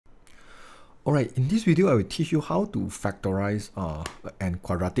Alright, in this video I will teach you how to factorize and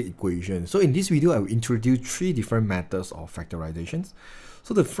quadratic equation. So in this video I will introduce three different methods of factorizations.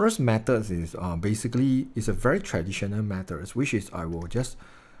 So the first method is basically is a very traditional method, which is I will just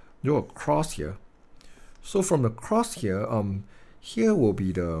draw a cross here. So from the cross here, here will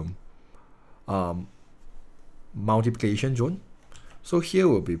be the multiplication zone. So here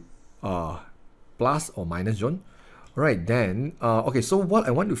will be plus or minus zone. Right, then okay, so what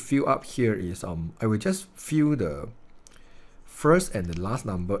I want to fill up here is I will just fill the first and the last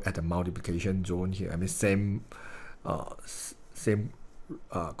number at the multiplication zone here. I mean same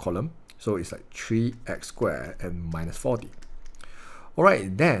column, so it's like 3x squared and minus 40. All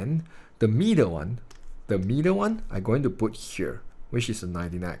right, then the middle one I'm going to put here, which is a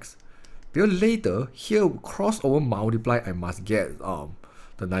 19x. Because later here crossover multiply, I must get the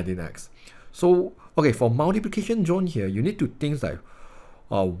 19x. So okay, for multiplication zone here, you need to think like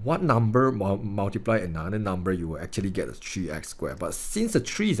what number multiply another number, you will actually get a 3x squared. But since the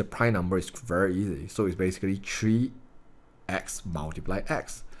 3 is a prime number, it's very easy. So it's basically 3x multiply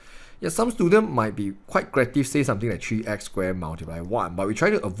x. Yeah, some student might be quite creative, say something like 3x squared multiply 1, but we try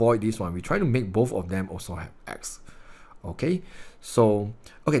to avoid this one. We try to make both of them also have x. Okay, so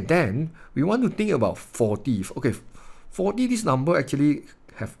okay, then we want to think about 40. Okay, 40, this number actually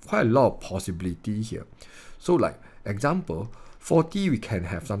have quite a lot of possibility here. So like example, 40 we can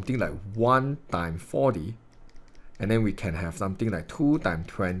have something like 1 times 40, and then we can have something like 2 times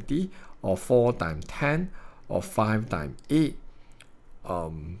 20, or 4 times 10, or 5 times 8.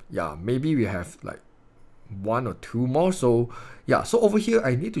 Yeah, maybe we have like 1 or 2 more. So yeah, so over here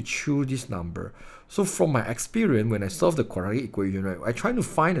I need to choose this number. So from my experience, when I solve the quadratic equation, right, I try to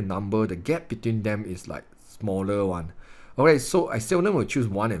find a number, the gap between them is like smaller one. Okay, so I seldom will choose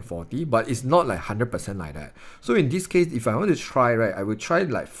 1 and 40, but it's not like 100% like that. So in this case, if I want to try, right, I will try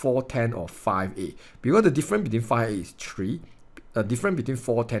like 4, 10 or 5, 8. Because the difference between 5, 8 is 3. The difference between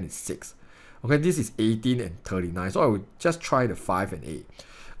 4, 10 is 6. Okay, this is 18 and 39. So I will just try the 5 and 8.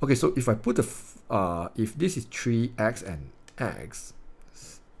 Okay, so if I put the, if this is 3x and x,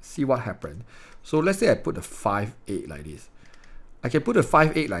 see what happened. So let's say I put the 5, 8 like this. I can put the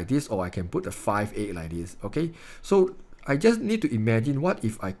 5, 8 like this, or I can put the 5, 8 like this. Okay, so I just need to imagine what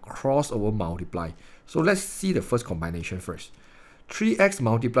if I cross over multiply. So let's see the first combination first. 3x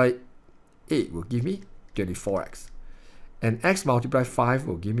multiply 8 will give me 24x. And x multiply 5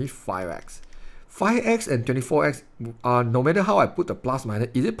 will give me 5x. 5x and 24x, no matter how I put the plus minus,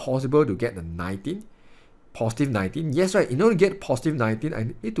 is it possible to get the 19? Positive 19? Yes, right. In order to get positive 19,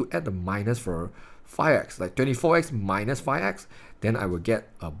 I need to add the minus for 5x. Like 24x minus 5x, then I will get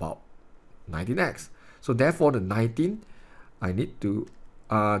about 19x. So therefore the 19, I need to,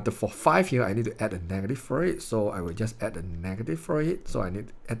 for 5 here, I need to add a negative for it. So I will just add a negative for it. So I need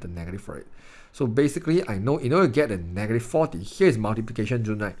to add the negative for it. So basically, I know in order to get a negative 40, here is multiplication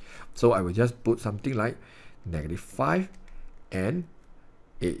zone, right? So I will just put something like negative 5 and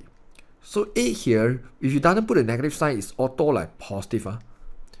 8. So 8 here, if you doesn't put a negative sign, it's auto like positive.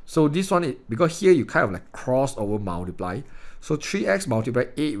 So this one, because here you kind of like cross over multiply. So 3x multiply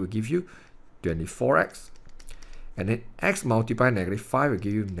 8 will give you 24x. And then x multiply negative 5 will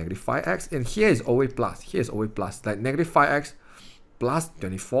give you negative 5x. And here is always plus. Here is always plus. Like negative 5x plus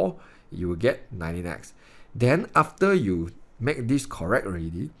 24, you will get 19x. Then after you make this correct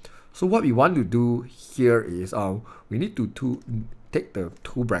already, so what we want to do here is we need to take the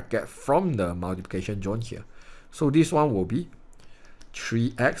two bracket from the multiplication zone here. So this one will be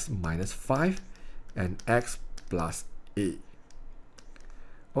 3x minus 5 and x plus 8.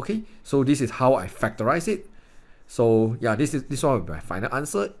 Okay, so this is how I factorize it. So yeah, this one will be my final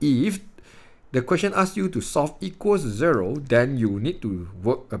answer. If the question asks you to solve equals 0, then you need to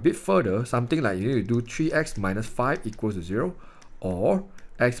work a bit further. Something like you need to do 3x minus 5 equals to 0, or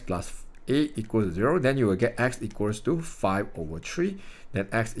x plus 8 equals to 0. Then you will get x equals to 5 over 3. Then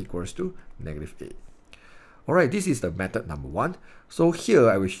x equals to negative 8. Alright, this is the method number 1. So here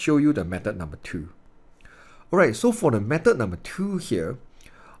I will show you the method number 2. Alright, so for the method number 2 here,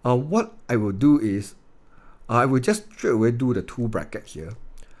 what I will do is I will just straight away do the two bracket here.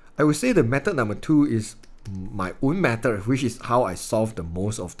 I will say the method number 2 is my own method, which is how I solve the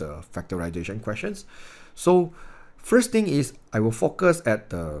most of the factorization questions. So first thing is I will focus at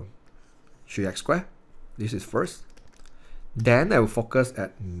the 3x squared. This is first. Then I will focus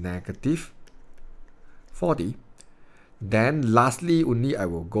at negative 40. Then lastly only I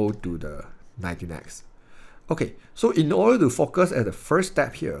will go to the 19x. Okay, so in order to focus at the first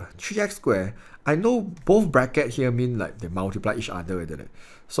step here, 3x squared, I know both bracket here mean like they multiply each other, isn't it?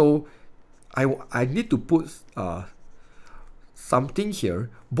 So I need to put something here,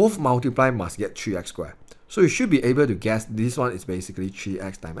 both multiply must get 3x squared. So you should be able to guess this one is basically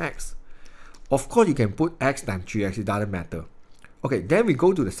 3x times x. Of course, you can put x times 3x, it doesn't matter. Okay, then we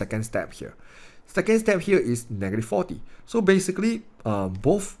go to the second step here. Second step here is negative 40. So basically,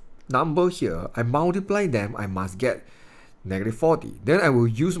 both number here, I multiply them, I must get negative 40. Then I will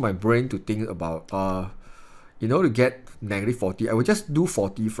use my brain to think about, to get negative 40, I will just do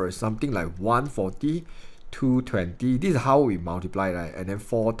 40 first, something like 140, 220. This is how we multiply, right? And then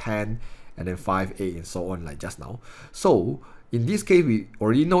 410, and then 58, and so on, like just now. So in this case, we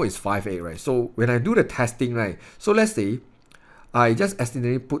already know it's 58, right? So when I do the testing, right? So let's say I just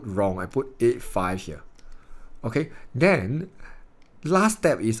accidentally put wrong. I put 85 here. Okay, then last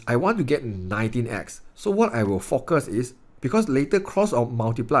step is I want to get 19x. So what I will focus is, because later cross or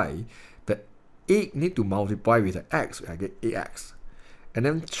multiply, the 8 need to multiply with the x, I get 8x. And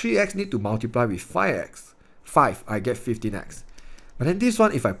then 3x need to multiply with 5x. 5, I get 15x. But then this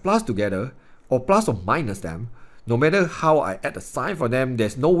one, if I plus together, or plus or minus them, no matter how I add the sign for them,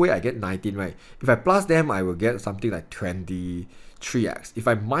 there's no way I get 19, right? If I plus them, I will get something like 23x. If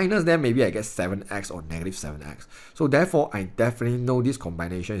I minus them, maybe I get 7x or negative 7x. So therefore, I definitely know this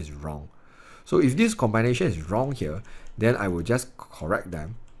combination is wrong. So if this combination is wrong here, then I will just correct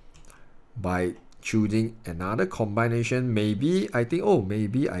them by choosing another combination. Maybe I think, oh,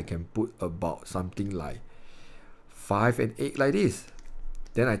 maybe I can put about something like 5 and 8 like this.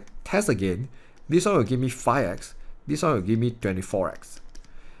 Then I test again. This one will give me 5x. This one will give me 24x.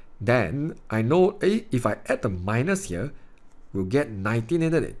 Then I know if I add the minus here, we'll get 19,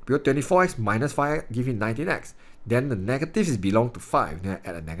 isn't it? Because 24x minus 5 give me 19x. Then the negatives belong to 5. Then I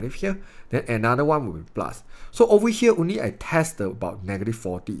add a negative here. Then another one will be plus. So over here, only I test about negative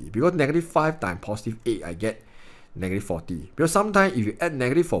 40. Because negative 5 times positive 8, I get negative 40. Because sometimes if you add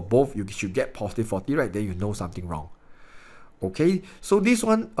negative for both, you should get positive 40, right? Then you know something wrong. Okay, so this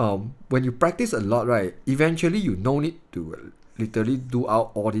one, when you practice a lot, right, eventually you no need to literally do out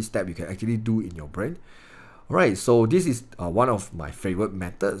all these steps. You can actually do in your brain. Alright, so this is one of my favorite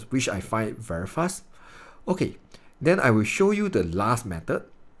methods, which I find very fast. Okay, then I will show you the last method.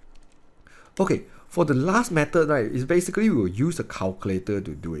 Okay, for the last method, right, is basically we will use a calculator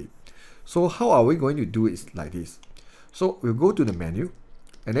to do it. So how are we going to do it? Is like this. So we'll go to the menu,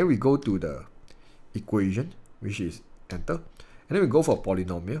 and then we go to the equation, which is enter, and then we go for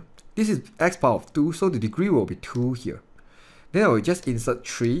polynomial. This is x power of 2, so the degree will be 2 here. Then I will just insert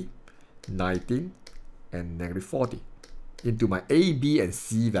 3, 19, and negative 40 into my a, b, and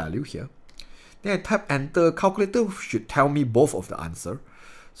c value here. Then I type enter. Calculator should tell me both of the answer.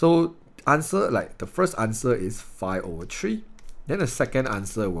 So answer, like the first answer is 5 over 3. Then the second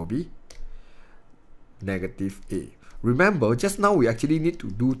answer will be negative a. Remember, just now we actually need to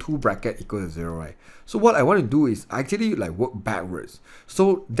do 2 bracket equal to 0, right? So what I want to do is actually like work backwards.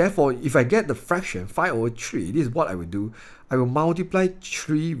 So therefore, if I get the fraction 5 over 3, this is what I will do. I will multiply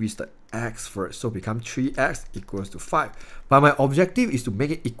 3 with the x first, so become 3x equals to 5. But my objective is to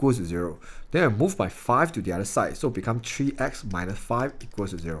make it equals to 0. Then I move my 5 to the other side, so become 3x minus 5 equals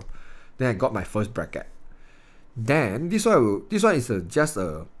to 0. Then I got my first bracket. Then this one is just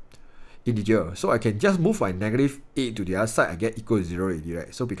a integer, so I can just move my negative 8 to the other side. I get equal to 0 already,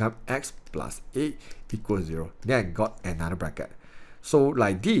 right? So become x plus 8 equals 0. Then I got another bracket. So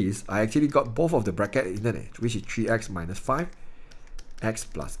like this, I actually got both of the bracket, isn't it? Which is 3x minus 5, x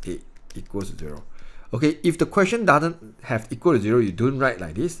plus 8 equals to 0. Okay, if the question doesn't have equal to 0, you don't write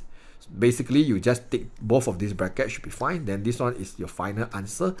like this. Basically, you just take both of these brackets, should be fine. Then this one is your final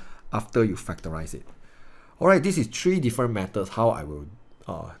answer after you factorize it. Alright, this is 3 different methods how I will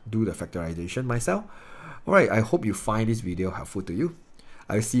do the factorization myself. Alright, I hope you find this video helpful to you.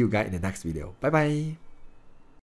 I will see you guys in the next video. Bye bye.